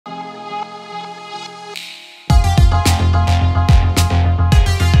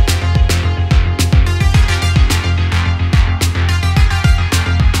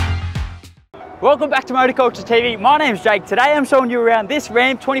Welcome back to Motorculture TV. My name's Jake. Today I'm showing you around this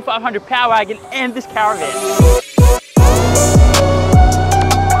Ram 2500 Powerwagon and this Caravan.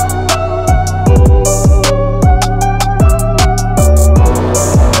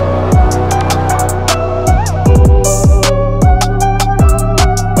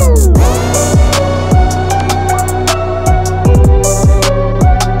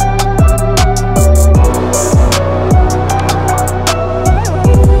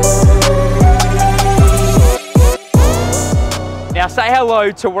 Now say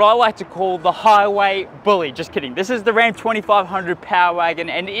hello to what I like to call the highway bully. Just kidding. This is the Ram 2500 Powerwagon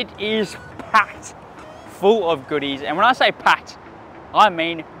and it is packed full of goodies. And when I say packed, I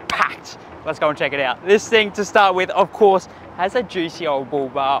mean packed. Let's go and check it out. This thing, to start with, of course, has a juicy old bull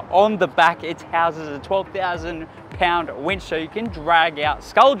bar. On the back, it houses a 12,000 pound winch, so you can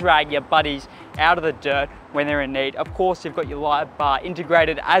skull drag your buddies out of the dirt when they're in need. Of course, you've got your light bar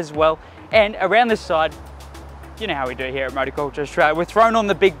integrated as well. And around this side, you know how we do here at Motorculture Australia. We're thrown on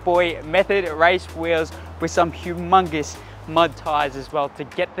the big boy method race wheels with some humongous mud tyres as well to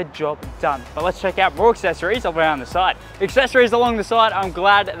get the job done. But let's check out more accessories around the side. Accessories along the side, I'm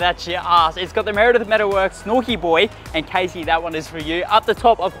glad that you asked. It's got the Meredith Metalworks Snorky Boy, and Casey, that one is for you. Up the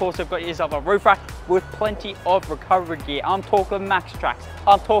top, of course, you've got yourself a roof rack with plenty of recovery gear. I'm talking max tracks,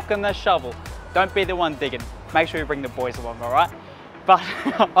 I'm talking the shovel. Don't be the one digging. Make sure you bring the boys along, all right? But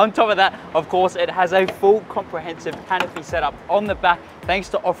on top of that, of course, it has a full comprehensive canopy setup on the back, thanks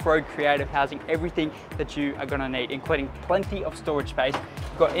to Off-Road Creative, housing everything that you are gonna need, including plenty of storage space.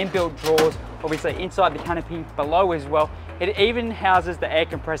 You've got inbuilt drawers, obviously inside the canopy below as well. It even houses the air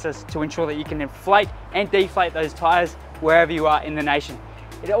compressors to ensure that you can inflate and deflate those tires wherever you are in the nation.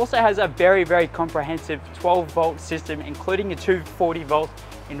 It also has a very, very comprehensive 12-volt system, including a 240 volt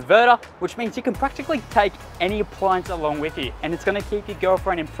inverter, which means you can practically take any appliance along with you, and it's going to keep your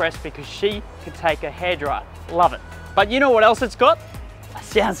girlfriend impressed because she can take a hairdryer. Love it. But you know what else it's got? A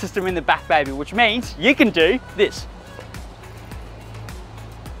sound system in the back, baby, which means you can do this.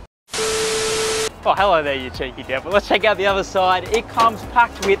 Oh, hello there, you cheeky devil. Let's check out the other side. It comes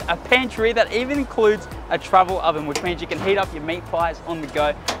packed with a pantry that even includes a travel oven, which means you can heat up your meat pies on the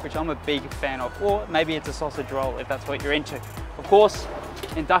go, which I'm a big fan of. Or maybe it's a sausage roll if that's what you're into. Of course,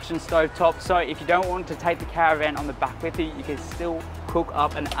 induction stove top, so if you don't want to take the Caravan on the back with you, you can still cook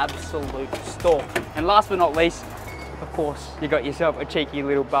up an absolute storm. And last but not least, of course, you got yourself a cheeky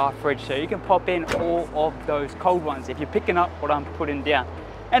little bar fridge, so you can pop in all of those cold ones if you're picking up what I'm putting down.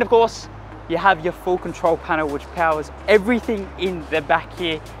 And of course, you have your full control panel, which powers everything in the back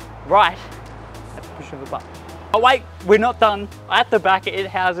here, right at the push of a button. Oh wait, we're not done. At the back, it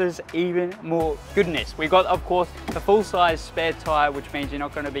houses even more goodness. We've got, of course, the full-size spare tire, which means you're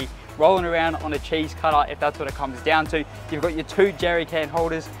not going to be rolling around on a cheese cutter if that's what it comes down to. You've got your 2 jerry can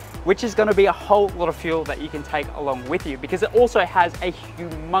holders, which is going to be a whole lot of fuel that you can take along with you, because it also has a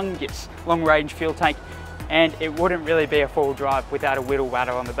humongous long-range fuel tank, and it wouldn't really be a full drive without a whittle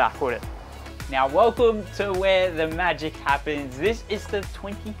watter on the back, would it? Now, welcome to where the magic happens. This is the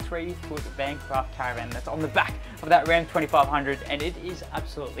 23-foot Vancraft Caravan that's on the back of that Ram 2500, and it is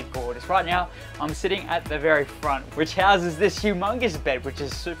absolutely gorgeous. Right now, I'm sitting at the very front, which houses this humongous bed, which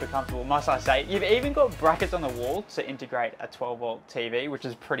is super comfortable, must I say. You've even got brackets on the wall to integrate a 12-volt TV, which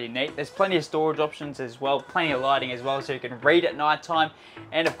is pretty neat. There's plenty of storage options as well, plenty of lighting as well, so you can read at night time.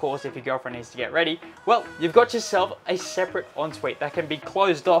 And of course, if your girlfriend needs to get ready, well, you've got yourself a separate ensuite that can be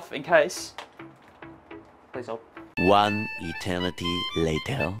closed off in case. Please hold. One eternity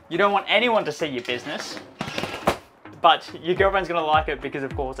later. You don't want anyone to see your business, but your girlfriend's gonna like it because,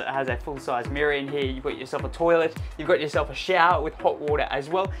 of course, it has a full-size mirror in here. You've got yourself a toilet, you've got yourself a shower with hot water as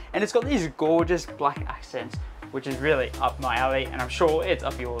well, and it's got these gorgeous black accents, which is really up my alley, and I'm sure it's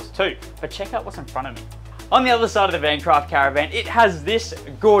up yours too. But check out what's in front of me. On the other side of the Vancraft Caravan, it has this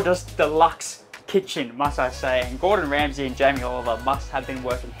gorgeous deluxe kitchen, must I say, and Gordon Ramsay and Jamie Oliver must have been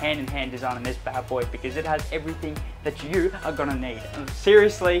working hand in hand designing this bad boy, because it has everything that you are gonna need. And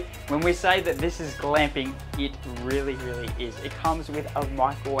seriously, when we say that this is glamping, it really, really is. It comes with a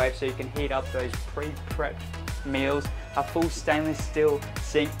microwave so you can heat up those pre-prepped meals, a full stainless steel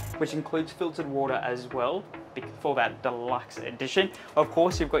sink, which includes filtered water as well for that deluxe edition. Of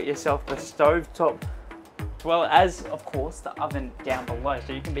course, you've got yourself the stovetop, as well as, of course, the oven down below,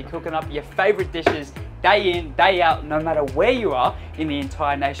 so you can be cooking up your favorite dishes day in, day out, no matter where you are in the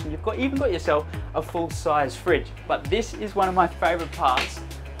entire nation. You've even got yourself a full-size fridge, but this is one of my favorite parts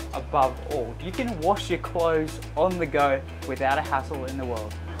above all. You can wash your clothes on the go without a hassle in the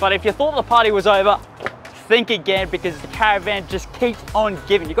world. But if you thought the party was over, think again, because the Caravan just keeps on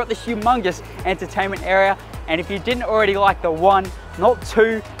giving. You've got this humongous entertainment area, and if you didn't already like the 1, not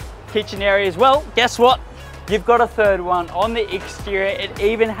 2, kitchen area as well. Guess what? You've got a third one on the exterior. It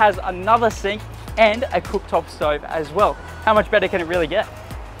even has another sink and a cooktop stove as well. How much better can it really get?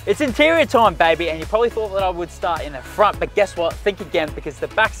 It's interior time, baby, and you probably thought that I would start in the front, but guess what? Think again, because the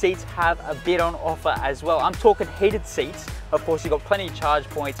back seats have a bit on offer as well. I'm talking heated seats. Of course, you've got plenty of charge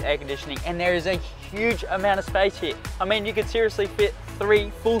points, air conditioning, and there is a huge amount of space here. I mean, you could seriously fit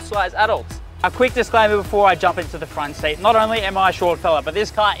 3 full-size adults. A quick disclaimer before I jump into the front seat. Not only am I a short fella, but this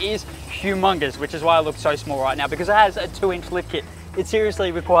car is humongous, which is why I look so small right now, because it has a 2-inch lift kit. It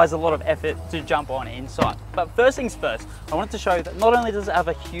seriously requires a lot of effort to jump on inside. But first things first, I wanted to show you that not only does it have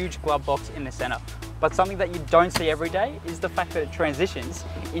a huge glove box in the center, but something that you don't see every day is the fact that it transitions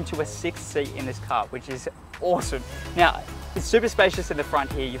into a 6th seat in this car, which is awesome. Now, it's super spacious in the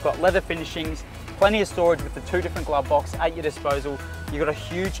front here. You've got leather finishings, plenty of storage with the 2 different glove boxes at your disposal. You've got a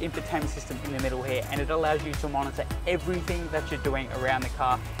huge infotainment system in the middle here, and it allows you to monitor everything that you're doing around the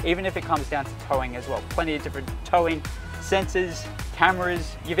car, even if it comes down to towing as well. Plenty of different towing sensors,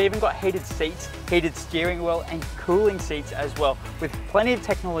 cameras. You've even got heated seats, heated steering wheel, and cooling seats as well, with plenty of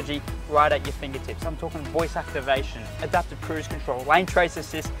technology right at your fingertips. I'm talking voice activation, adaptive cruise control, lane trace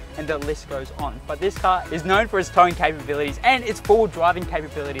assist, and the list goes on. But this car is known for its towing capabilities and its forward driving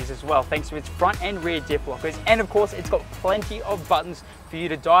capabilities as well, thanks to its front and rear diff lockers. And of course, it's got plenty of buttons for you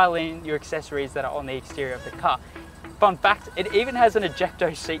to dial in your accessories that are on the exterior of the car. Fun fact, it even has an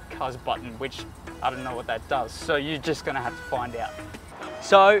ejecto seat cuz button, which I don't know what that does, so you're just gonna have to find out.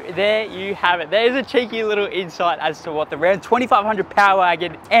 So there you have it. There's a cheeky little insight as to what the Ram 2500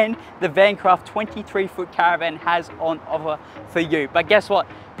 Powerwagon and the Vancraft 23-foot Caravan has on offer for you. But guess what?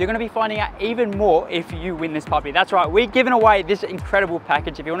 You're gonna be finding out even more if you win this puppy. That's right, we're giving away this incredible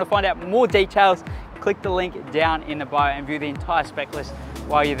package. If you wanna find out more details, click the link down in the bio and view the entire spec list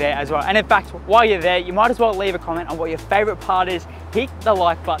while you're there as well. And in fact, while you're there, you might as well leave a comment on what your favorite part is. Hit the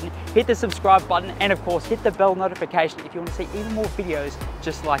like button, hit the subscribe button, and of course, hit the bell notification if you want to see even more videos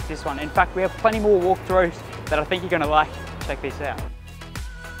just like this one. In fact, we have plenty more walkthroughs that I think you're gonna like. Check this out.